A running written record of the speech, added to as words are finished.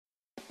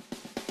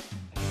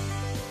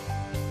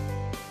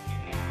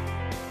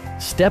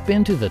Step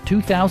into the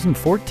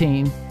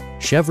 2014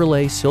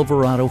 Chevrolet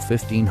Silverado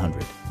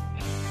 1500.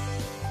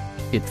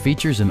 It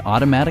features an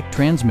automatic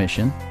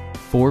transmission,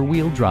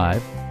 four-wheel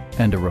drive,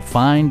 and a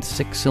refined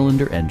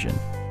six-cylinder engine.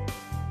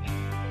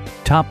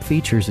 Top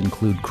features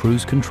include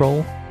cruise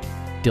control,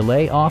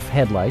 delay-off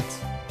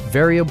headlights,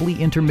 variably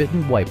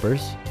intermittent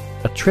wipers,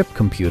 a trip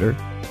computer,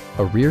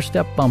 a rear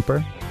step bumper,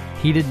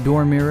 heated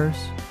door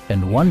mirrors,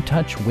 and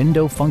one-touch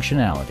window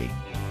functionality.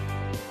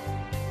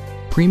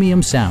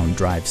 Premium sound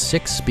drives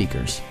 6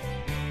 speakers,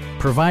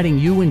 providing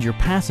you and your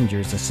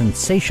passengers a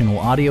sensational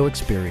audio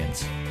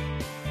experience.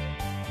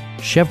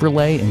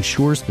 Chevrolet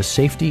ensures the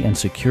safety and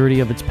security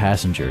of its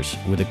passengers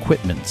with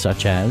equipment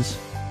such as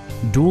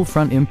dual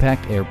front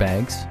impact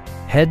airbags,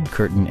 head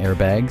curtain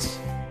airbags,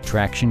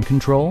 traction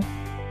control,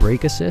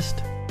 brake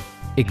assist,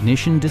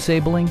 ignition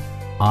disabling,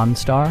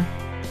 OnStar,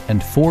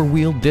 and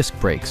four-wheel disc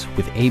brakes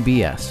with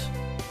ABS.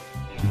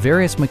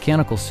 Various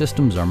mechanical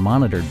systems are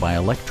monitored by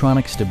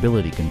electronic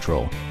stability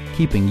control,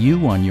 keeping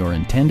you on your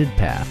intended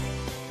path.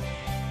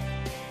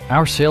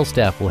 Our sales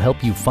staff will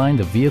help you find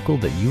the vehicle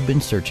that you've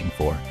been searching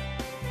for.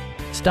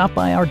 Stop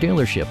by our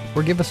dealership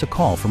or give us a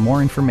call for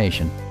more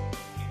information.